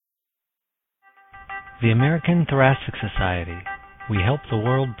The American Thoracic Society. We help the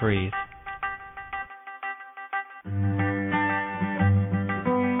world breathe.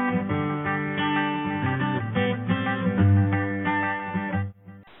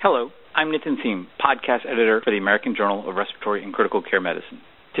 Hello, I'm Nitin Seam, podcast editor for the American Journal of Respiratory and Critical Care Medicine.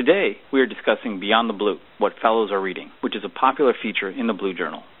 Today, we are discussing Beyond the Blue, What Fellows Are Reading, which is a popular feature in the Blue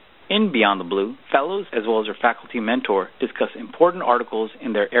Journal. In Beyond the Blue, fellows, as well as their faculty mentor, discuss important articles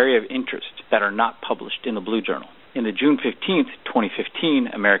in their area of interest that are not published in the Blue Journal. In the June 15, 2015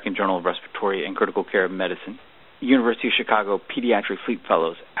 American Journal of Respiratory and Critical Care Medicine, University of Chicago Pediatric Sleep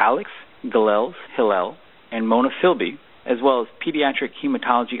Fellows Alex Gilels Hillel and Mona Philby, as well as Pediatric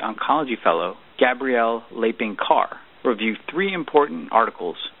Hematology Oncology Fellow Gabrielle Lapin-Carr, reviewed 3 important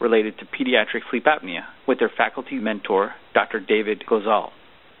articles related to pediatric sleep apnea with their faculty mentor, Dr. David Gozal.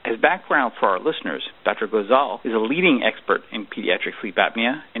 As background for our listeners, Dr. Gozal is a leading expert in pediatric sleep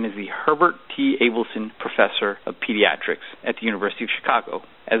apnea and is the Herbert T. Abelson Professor of Pediatrics at the University of Chicago,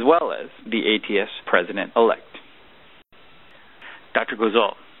 as well as the ATS President-elect. Dr.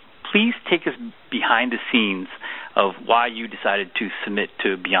 Gozal, please take us behind the scenes of why you decided to submit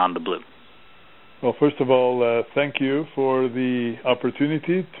to Beyond the Blue. Well, first of all, thank you for the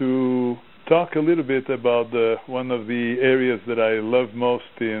opportunity to talk a little bit about one of the areas that I love most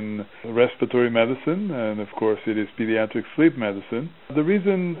in respiratory medicine, and of course it is pediatric sleep medicine. The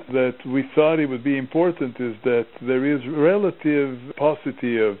reason that we thought it would be important is that there is relative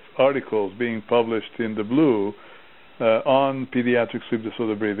paucity of articles being published in the Blue on pediatric sleep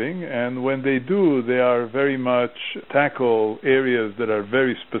disorder breathing, and when they do, they are very much tackle areas that are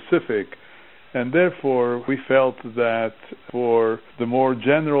very specific. And therefore, we felt that for the more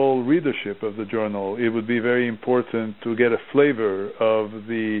general readership of the journal, it would be very important to get a flavor of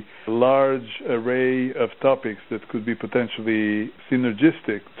the large array of topics that could be potentially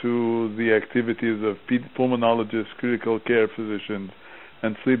synergistic to the activities of pulmonologists, critical care physicians,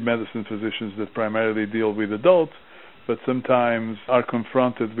 and sleep medicine physicians that primarily deal with adults, but sometimes are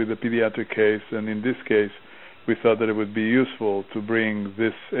confronted with a pediatric case, and in this case, we thought that it would be useful to bring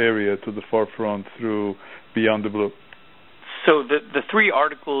this area to the forefront through Beyond the Blue. So the 3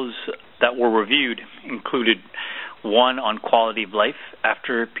 articles that were reviewed included one on quality of life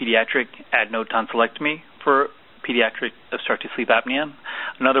after pediatric adenotonsillectomy for pediatric obstructive sleep apnea.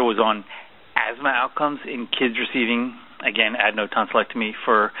 Another was on asthma outcomes in kids receiving, again, adenotonsillectomy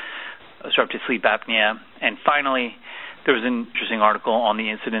for obstructive sleep apnea. And finally, there was an interesting article on the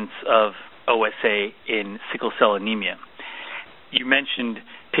incidence of OSA in sickle cell anemia. You mentioned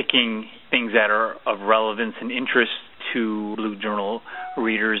picking things that are of relevance and interest to Blue Journal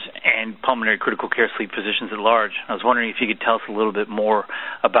readers and pulmonary critical care sleep physicians at large. I was wondering if you could tell us a little bit more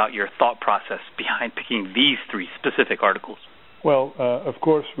about your thought process behind picking these 3 specific articles. Well, of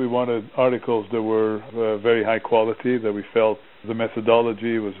course, we wanted articles that were very high quality, that we felt the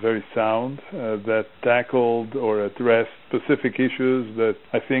methodology was very sound, that tackled or addressed specific issues that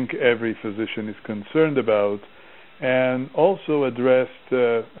I think every physician is concerned about, and also addressed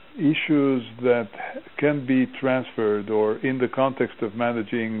issues that can be transferred or in the context of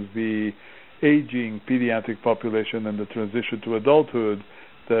managing the aging pediatric population and the transition to adulthood,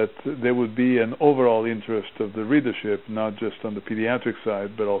 that there would be an overall interest of the readership, not just on the pediatric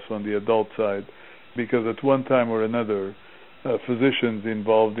side, but also on the adult side, because at one time or another, physicians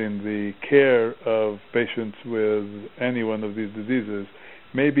involved in the care of patients with any one of these diseases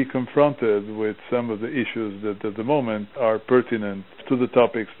may be confronted with some of the issues that at the moment are pertinent to the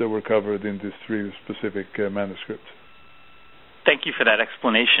topics that were covered in these 3 specific manuscripts. Thank you for that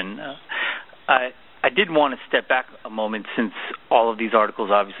explanation. I did want to step back a moment, since all of these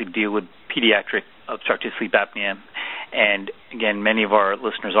articles obviously deal with pediatric obstructive sleep apnea, and again, many of our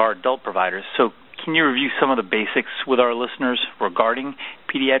listeners are adult providers. So can you review some of the basics with our listeners regarding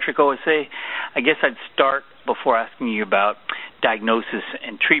pediatric OSA? I guess I'd start, before asking you about diagnosis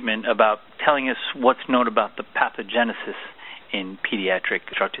and treatment, about telling us what's known about the pathogenesis in pediatric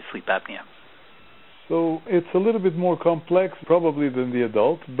obstructive sleep apnea. So it's a little bit more complex probably than the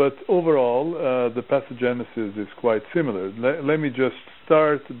adult, but overall the pathogenesis is quite similar. Let me just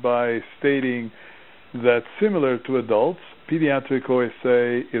start by stating that similar to adults, pediatric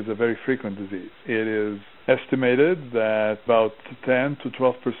OSA is a very frequent disease. It is estimated that about 10 to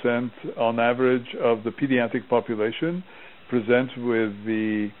 12% on average of the pediatric population presents with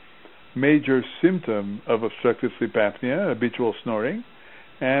the major symptom of obstructive sleep apnea, habitual snoring,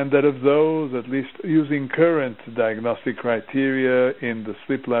 and that of those, at least using current diagnostic criteria in the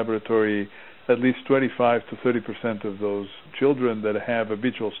sleep laboratory, at least 25 to 30% of those children that have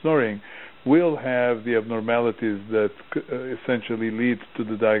habitual snoring will have the abnormalities that essentially lead to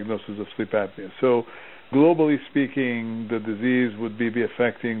the diagnosis of sleep apnea. So globally speaking, the disease would be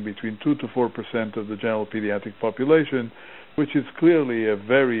affecting between 2 to 4% of the general pediatric population, which is clearly a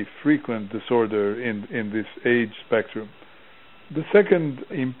very frequent disorder in this age spectrum. The second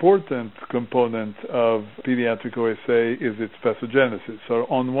important component of pediatric OSA is its pathogenesis. So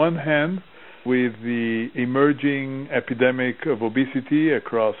on one hand, with the emerging epidemic of obesity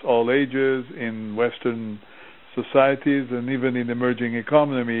across all ages in Western societies and even in emerging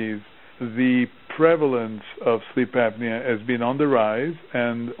economies, the prevalence of sleep apnea has been on the rise,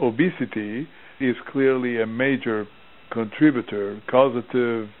 and obesity is clearly a major contributor,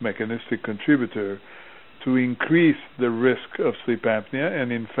 causative, mechanistic contributor to increase the risk of sleep apnea.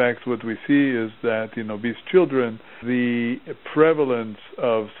 And in fact, what we see is that in obese children, the prevalence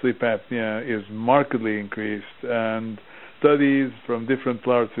of sleep apnea is markedly increased, and studies from different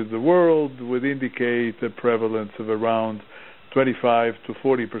parts of the world would indicate a prevalence of around 25 to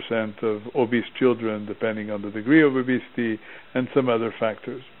 40% of obese children, depending on the degree of obesity and some other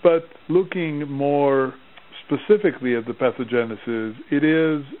factors. But looking more specifically at the pathogenesis, it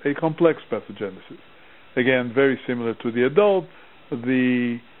is a complex pathogenesis. Again, very similar to the adult.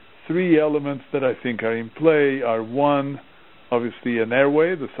 The three elements that I think are in play are, one, obviously an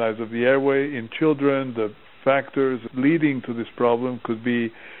airway, the size of the airway. In children, the factors leading to this problem could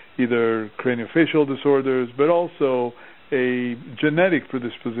be either craniofacial disorders, but also a genetic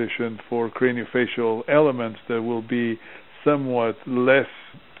predisposition for craniofacial elements that will be somewhat less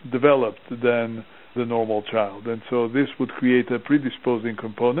developed than the normal child. And so this would create a predisposing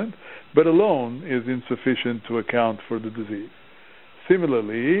component, but alone is insufficient to account for the disease.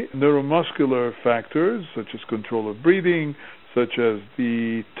 Similarly, neuromuscular factors such as control of breathing, such as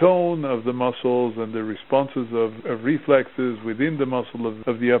the tone of the muscles and the responses of reflexes within the muscle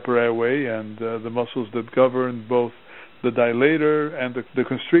of the upper airway and the muscles that govern both the dilator and the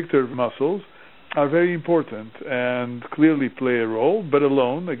constrictor muscles are very important and clearly play a role, but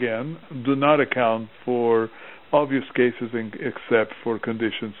alone, again, do not account for obvious cases except for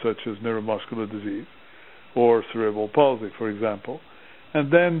conditions such as neuromuscular disease or cerebral palsy, for example. And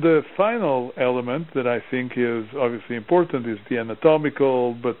then the final element that I think is obviously important is the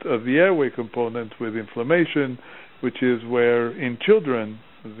anatomical, but of the airway component with inflammation, which is where in children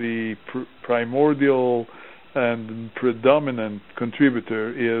the primordial and predominant contributor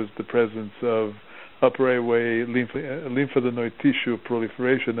is the presence of upper airway lymphadenous tissue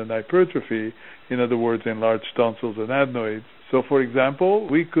proliferation and hypertrophy, in other words, enlarged tonsils and adenoids. So, for example,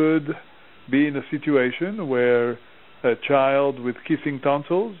 we could be in a situation where a child with kissing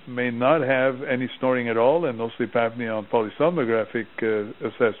tonsils may not have any snoring at all and no sleep apnea on polysomnographic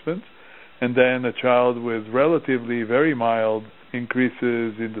assessments, and then a child with relatively very mild increases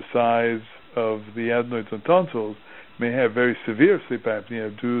in the size of the adenoids and tonsils may have very severe sleep apnea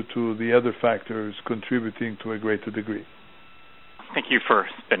due to the other factors contributing to a greater degree. Thank you for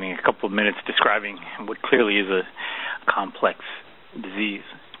spending a couple of minutes describing what clearly is a complex disease.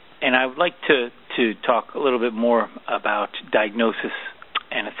 And I would like to talk a little bit more about diagnosis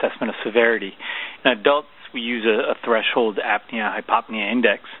and assessment of severity. In adults, we use a threshold apnea-hypopnea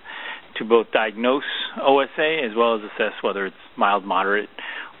index to both diagnose OSA as well as assess whether it's mild, moderate,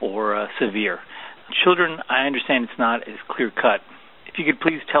 or severe. Children, I understand it's not as clear-cut. If you could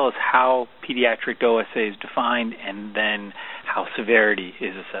please tell us how pediatric OSA is defined and then how severity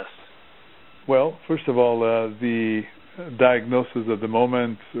is assessed. Well, first of all, the diagnosis at the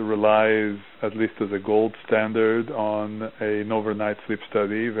moment relies, at least as a gold standard, on an overnight sleep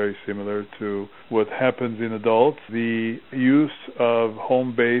study, very similar to what happens in adults. The use of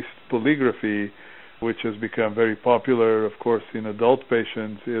home-based polygraphy, which has become very popular, of course, in adult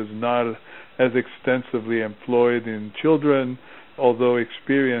patients, is not as extensively employed in children, although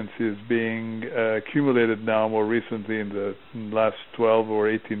experience is being accumulated now more recently in the last 12 or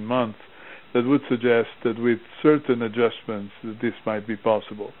 18 months that would suggest that with certain adjustments that this might be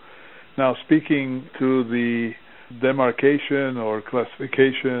possible. Now, speaking to the demarcation or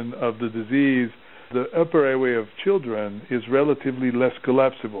classification of the disease, the upper airway of children is relatively less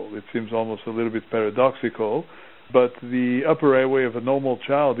collapsible. It seems almost a little bit paradoxical, but the upper airway of a normal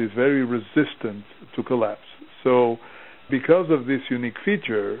child is very resistant to collapse. So because of this unique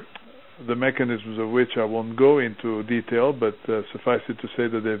feature, the mechanisms of which I won't go into detail, but suffice it to say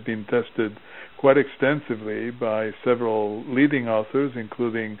that they've been tested quite extensively by several leading authors,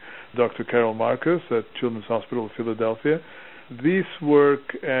 including Dr. Carol Marcus at Children's Hospital of Philadelphia. This work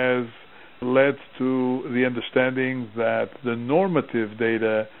has led to the understanding that the normative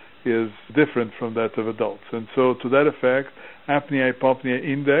data is different from that of adults. And so to that effect, apnea-hypopnea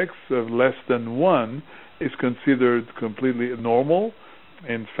index of less than 1 is considered completely normal.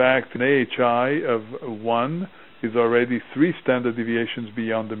 In fact, an AHI of 1 is already 3 standard deviations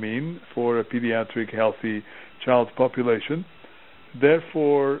beyond the mean for a pediatric healthy child population.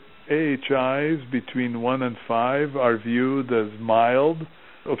 Therefore, AHIs between 1 and 5 are viewed as mild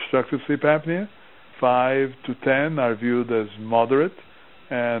obstructive sleep apnea. 5 to 10 are viewed as moderate,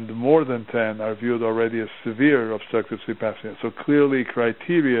 and more than 10 are viewed already as severe obstructive sleep apnea. So clearly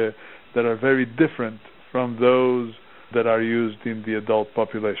criteria that are very different from those that are used in the adult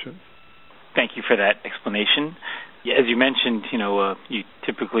population. Thank you for that explanation. As you mentioned, you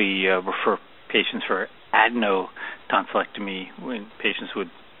typically refer patients for adenotonsillectomy when patients with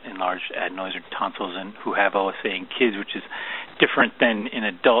enlarged adenoids or tonsils and who have OSA in kids, which is different than in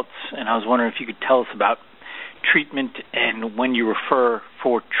adults. And I was wondering if you could tell us about treatment and when you refer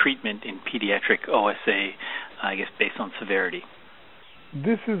for treatment in pediatric OSA, I guess based on severity.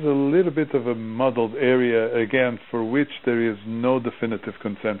 This is a little bit of a muddled area, again, for which there is no definitive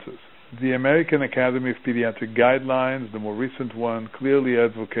consensus. The American Academy of Pediatric Guidelines, the more recent one, clearly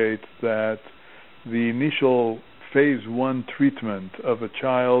advocates that the initial phase 1 treatment of a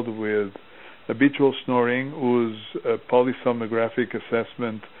child with habitual snoring whose polysomnographic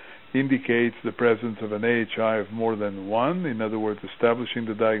assessment indicates the presence of an AHI of more than 1, in other words, establishing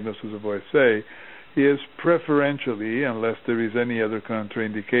the diagnosis of OSA, is preferentially, unless there is any other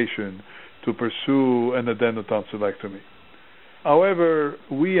contraindication, to pursue an adenotonsillectomy. However,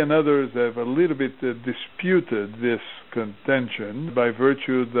 we and others have a little bit disputed this contention by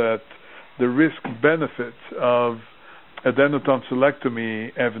virtue that the risk-benefits of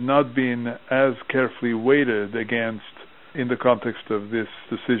adenotonsillectomy have not been as carefully weighted against in the context of this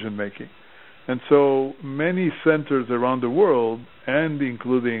decision-making. And so many centers around the world, and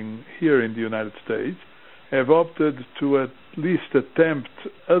including here in the United States, have opted to at least attempt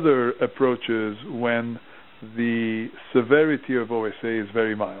other approaches when the severity of OSA is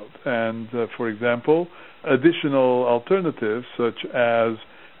very mild. And, for example, additional alternatives such as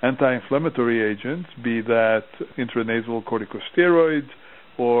anti-inflammatory agents, be that intranasal corticosteroids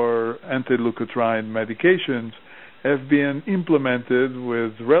or anti-leukotriene medications, have been implemented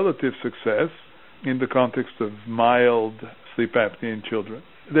with relative success in the context of mild sleep apnea in children.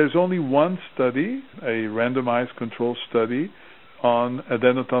 There's only one study, a randomized control study on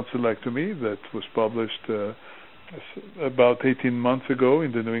adenotonsillectomy that was published about 18 months ago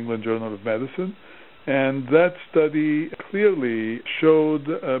in the New England Journal of Medicine, and that study clearly showed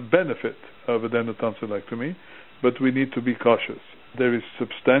a benefit of adenotonsillectomy, but we need to be cautious. There is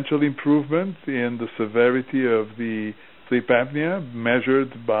substantial improvement in the severity of the sleep apnea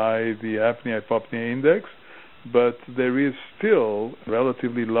measured by the apnea-hypopnea index, but there is still a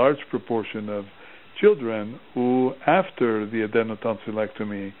relatively large proportion of children who, after the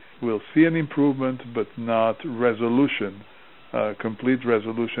adenotonsillectomy, will see an improvement but not resolution, complete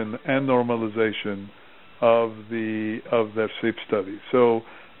resolution and normalization of their sleep study. So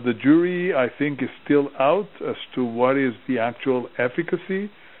the jury, I think, is still out as to what is the actual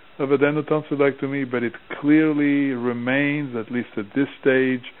efficacy of adenotonsillectomy, but it clearly remains, at least at this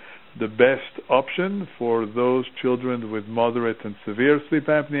stage, the best option for those children with moderate and severe sleep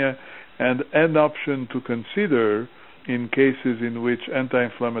apnea, and an option to consider in cases in which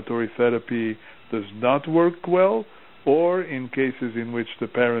anti-inflammatory therapy does not work well, or in cases in which the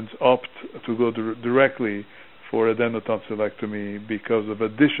parents opt to go directly for adenotonsillectomy because of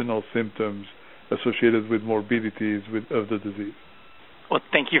additional symptoms associated with morbidities of the disease. Well,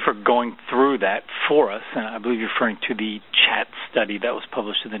 thank you for going through that for us. And I believe you're referring to the CHAT study that was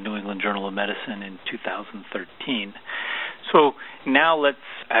published in the New England Journal of Medicine in 2013. So now let's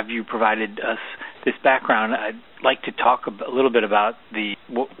have you provided us this background. I'd like to talk a little bit about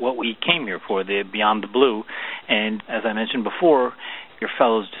what we came here for, the Beyond the Blue. And as I mentioned before, your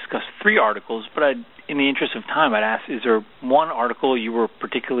fellows discussed 3 articles, but in the interest of time, I'd ask, is there one article you were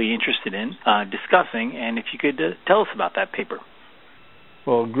particularly interested in discussing, and if you could tell us about that paper?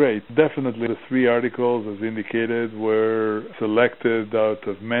 Well, great. Definitely the 3 articles, as indicated, were selected out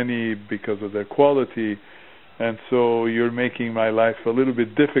of many because of their quality, and so you're making my life a little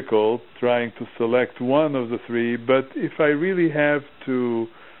bit difficult trying to select one of the 3, but if I really have to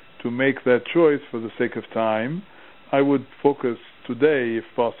make that choice for the sake of time, I would focus today, if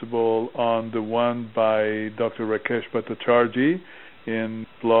possible, on the one by Dr. Rakesh Bhattacharjee in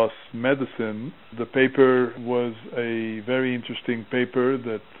PLOS Medicine. The paper was a very interesting paper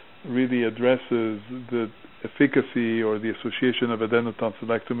that really addresses the efficacy or the association of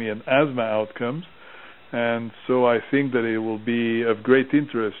adenotonsillectomy and asthma outcomes. and so I think that it will be of great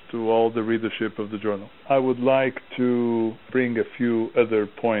interest to all the readership of the journal. I would like to bring a few other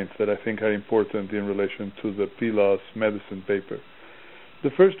points that I think are important in relation to the PLOS medicine paper.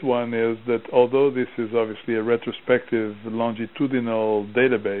 The first one is that although this is obviously a retrospective longitudinal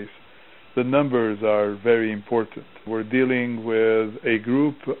database, the numbers are very important. We're dealing with a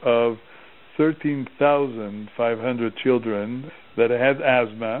group of 13,500 children that had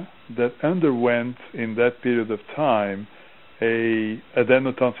asthma that underwent in that period of time a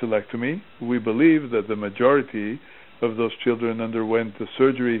adenotonsillectomy. We believe that the majority of those children underwent the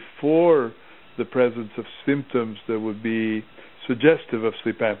surgery for the presence of symptoms that would be suggestive of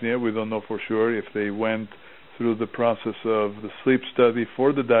sleep apnea. We don't know for sure if they went through the process of the sleep study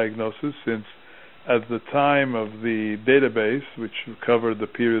for the diagnosis, since at the time of the database, which covered the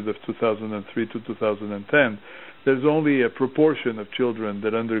period of 2003 to 2010, there's only a proportion of children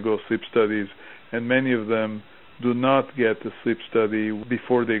that undergo sleep studies, and many of them do not get the sleep study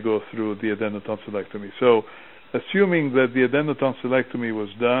before they go through the adenotonsillectomy. So, assuming that the adenotonsillectomy was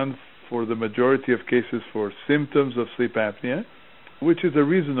done for the majority of cases for symptoms of sleep apnea, which is a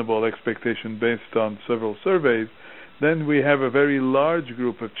reasonable expectation based on several surveys, then we have a very large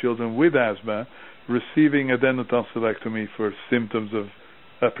group of children with asthma receiving adenotonsillectomy for symptoms of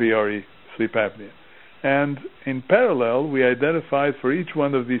a priori sleep apnea. And in parallel, we identified for each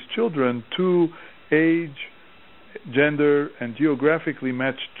one of these children 2 age, gender, and geographically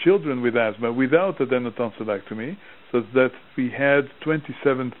matched children with asthma without adenotonsillectomy, so that we had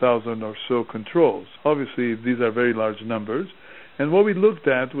 27,000 or so controls. Obviously, these are very large numbers. And what we looked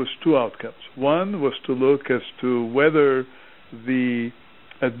at was 2 outcomes. One was to look as to whether the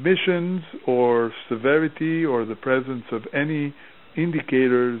admissions or severity or the presence of any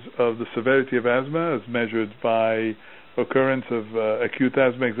indicators of the severity of asthma as measured by occurrence of acute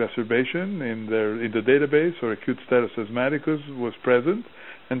asthma exacerbation in the database or acute status asthmaticus was present.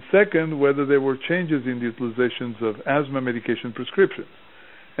 And second, whether there were changes in the utilizations of asthma medication prescriptions.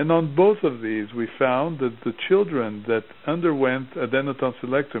 And on both of these, we found that the children that underwent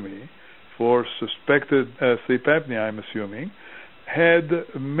adenotonsillectomy for suspected sleep apnea, I'm assuming, had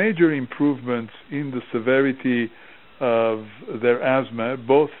major improvements in the severity of their asthma,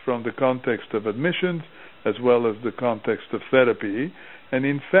 both from the context of admissions as well as the context of therapy. And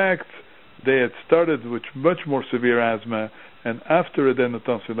in fact, they had started with much more severe asthma, and after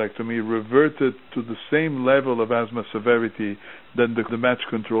adenotonsillectomy reverted to the same level of asthma severity than the matched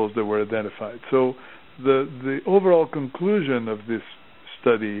controls that were identified. So the overall conclusion of this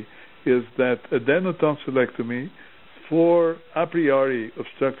study is that adenotonsillectomy for a priori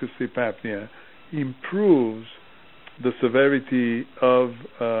obstructive sleep apnea improves the severity of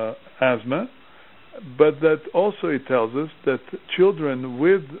asthma, but that also it tells us that children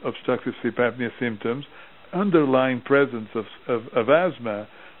with obstructive sleep apnea symptoms, underlying presence of asthma,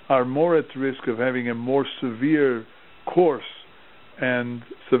 are more at risk of having a more severe course and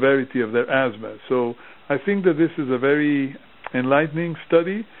severity of their asthma. So I think that this is a very enlightening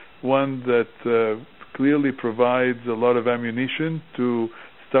study, one that clearly provides a lot of ammunition to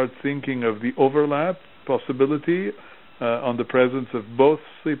start thinking of the overlap possibility on the presence of both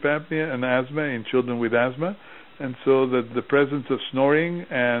sleep apnea and asthma in children with asthma, and so that the presence of snoring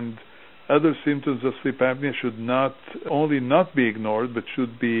and other symptoms of sleep apnea should not only not be ignored, but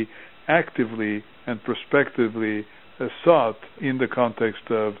should be actively and prospectively sought in the context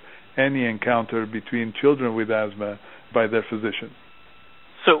of any encounter between children with asthma by their physician.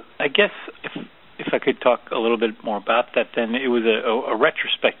 So I guess if I could talk a little bit more about that, then it was a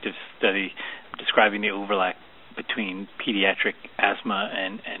retrospective study describing the overlap between pediatric asthma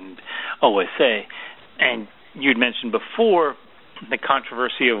and OSA. And you'd mentioned before the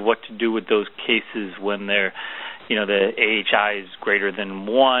controversy of what to do with those cases when they're, the AHI is greater than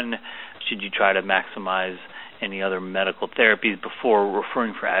 1. Should you try to maximize any other medical therapies before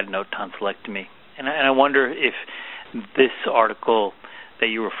referring for adenotonsillectomy? And I wonder if this article that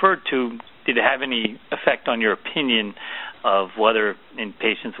you referred to, did it have any effect on your opinion of whether in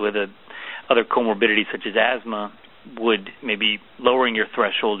patients with other comorbidities such as asthma would maybe lowering your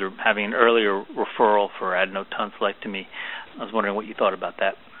threshold or having an earlier referral for adenotonsillectomy? I was wondering what you thought about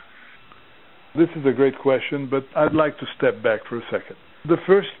that. This is a great question, but I'd like to step back for a second. The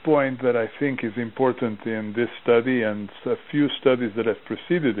first point that I think is important in this study and a few studies that have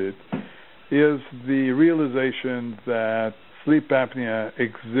preceded it is the realization that sleep apnea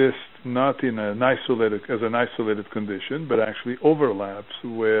exists not in as an isolated condition, but actually overlaps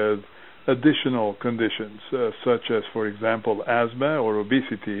with additional conditions, such as, for example, asthma or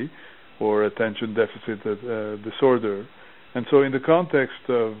obesity or attention deficit disorder. And so in the context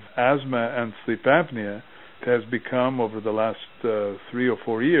of asthma and sleep apnea, it has become, over the last 3 or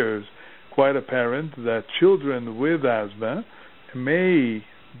 4 years, quite apparent that children with asthma may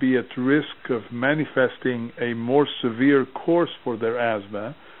be at risk of manifesting a more severe course for their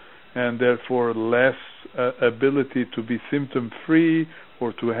asthma, and therefore less ability to be symptom-free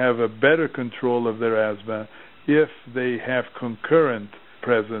or to have a better control of their asthma if they have concurrent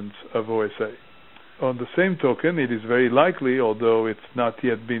presence of OSA. On the same token, it is very likely, although it's not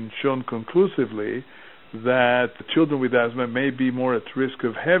yet been shown conclusively, that children with asthma may be more at risk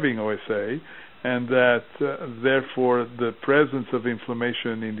of having OSA, and that therefore the presence of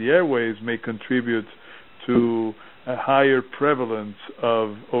inflammation in the airways may contribute to a higher prevalence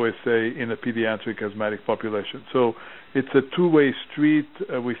of OSA in a pediatric asthmatic population. So it's a two-way street,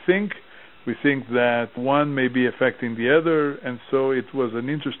 we think. We think that one may be affecting the other, and so it was an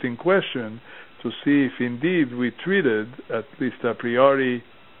interesting question to see if indeed we treated, at least a priori,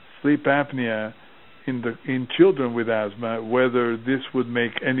 sleep apnea in children with asthma, whether this would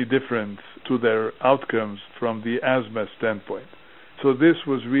make any difference to their outcomes from the asthma standpoint. So this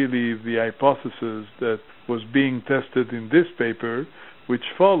was really the hypothesis that was being tested in this paper, which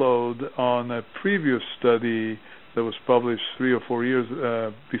followed on a previous study that was published 3 or 4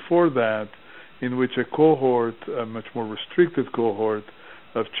 years before that, in which a cohort, a much more restricted cohort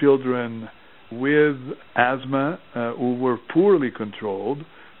of children with asthma who were poorly controlled,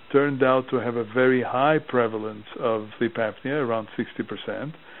 turned out to have a very high prevalence of sleep apnea, around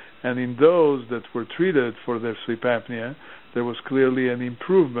 60%. And in those that were treated for their sleep apnea, there was clearly an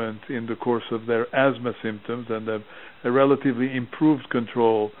improvement in the course of their asthma symptoms and a relatively improved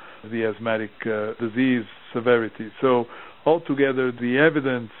control of the asthmatic disease severity. So altogether, the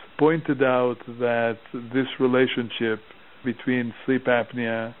evidence pointed out that this relationship between sleep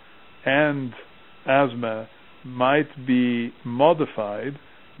apnea and asthma might be modified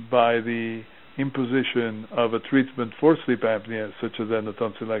by the imposition of a treatment for sleep apnea, such as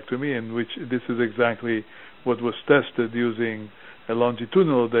endotonsillectomy, in which this is exactly what was tested using a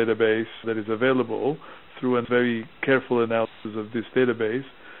longitudinal database that is available through a very careful analysis of this database.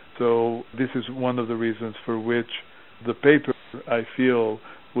 So this is one of the reasons for which the paper, I feel,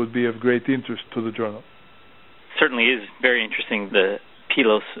 would be of great interest to the journal. Certainly is very interesting. The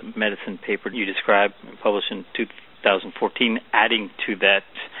Pelos Medicine paper you described, published in 2014, adding to that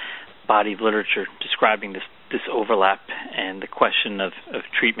body of literature describing this overlap and the question of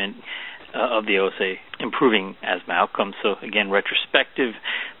treatment of the OSA improving asthma outcomes. So again, retrospective,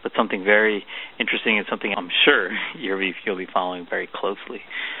 but something very interesting and something I'm sure you'll be following very closely.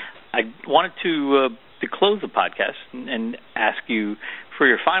 I wanted to close the podcast and ask you for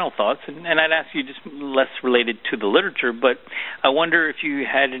your final thoughts, and I'd ask you just less related to the literature, but I wonder if you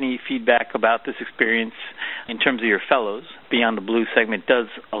had any feedback about this experience in terms of your fellows. Beyond the Blue segment does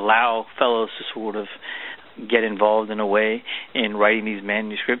allow fellows to sort of get involved in a way in writing these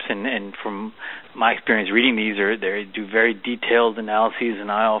manuscripts, and from my experience reading these, they do very detailed analyses,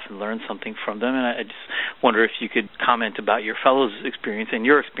 and I often learn something from them, and I just wonder if you could comment about your fellows' experience and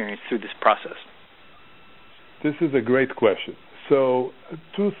your experience through this process. This is a great question. So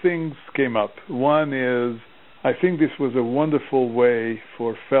 2 things came up. One is, I think this was a wonderful way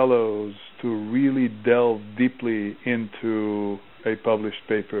for fellows to really delve deeply into a published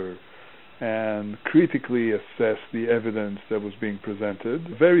paper and critically assess the evidence that was being presented,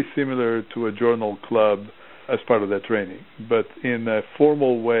 very similar to a journal club as part of their training, but in a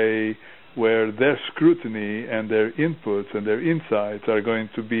formal way where their scrutiny and their inputs and their insights are going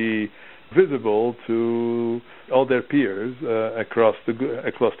to be visible to all their peers across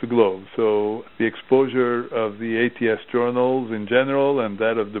the globe. So the exposure of the ATS journals in general and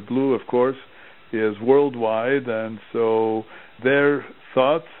that of the Blue, of course, is worldwide, and so their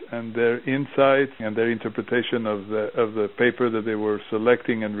thoughts and their insights and their interpretation of the paper that they were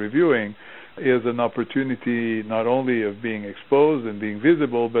selecting and reviewing is an opportunity not only of being exposed and being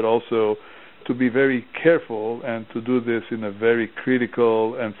visible, but also to be very careful and to do this in a very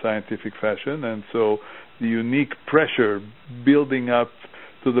critical and scientific fashion. And so the unique pressure building up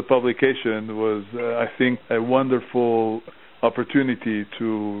to the publication was, I think, a wonderful opportunity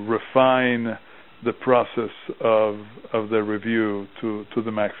to refine the process of the review to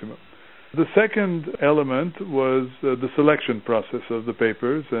the maximum. The second element was the selection process of the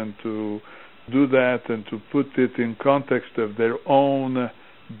papers, and to do that and to put it in context of their own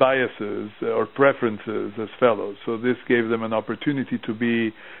biases or preferences as fellows. So this gave them an opportunity to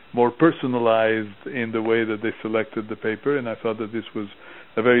be more personalized in the way that they selected the paper, and I thought that this was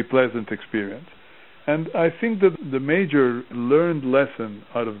a very pleasant experience. And I think that the major learned lesson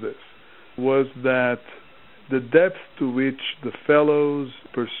out of this was that the depth to which the fellows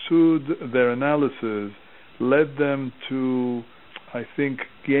pursued their analysis led them to, I think,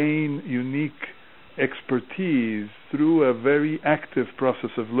 gain unique expertise through a very active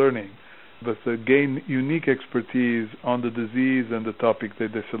process of learning, but gain unique expertise on the disease and the topic that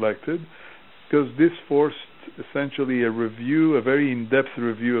they selected, because this forced essentially a review, a very in-depth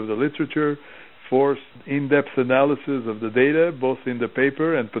review of the literature, forced in-depth analysis of the data, both in the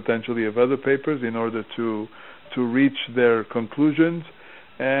paper and potentially of other papers, in order to reach their conclusions.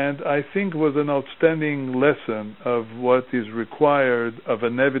 And I think was an outstanding lesson of what is required of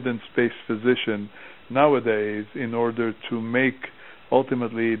an evidence-based physician nowadays in order to make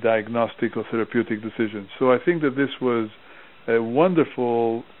ultimately diagnostic or therapeutic decisions. So I think that this was a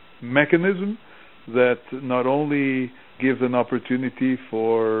wonderful mechanism that not only gives an opportunity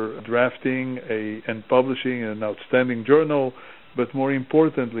for drafting and publishing an outstanding journal, but more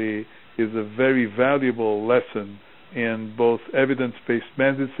importantly is a very valuable lesson in both evidence-based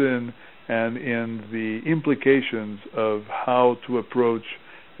medicine and in the implications of how to approach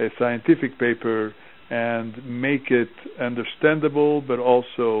a scientific paper and make it understandable, but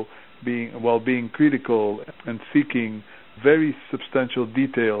also being critical and seeking very substantial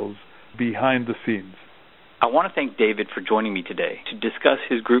details behind the scenes. I want to thank David for joining me today to discuss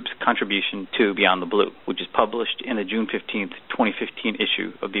his group's contribution to Beyond the Blue, which is published in the June 15th, 2015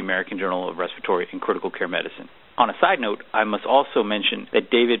 issue of the American Journal of Respiratory and Critical Care Medicine. On a side note, I must also mention that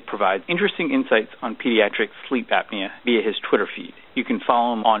David provides interesting insights on pediatric sleep apnea via his Twitter feed. You can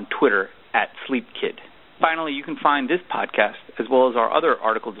follow him on Twitter @SleepKid. Finally, you can find this podcast as well as our other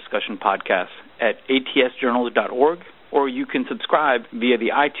article discussion podcasts at atsjournals.org, or you can subscribe via the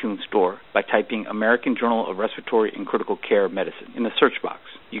iTunes store by typing American Journal of Respiratory and Critical Care Medicine in the search box.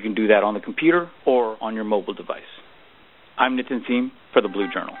 You can do that on the computer or on your mobile device. I'm Nitin Seam for the Blue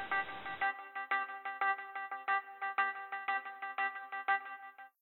Journal.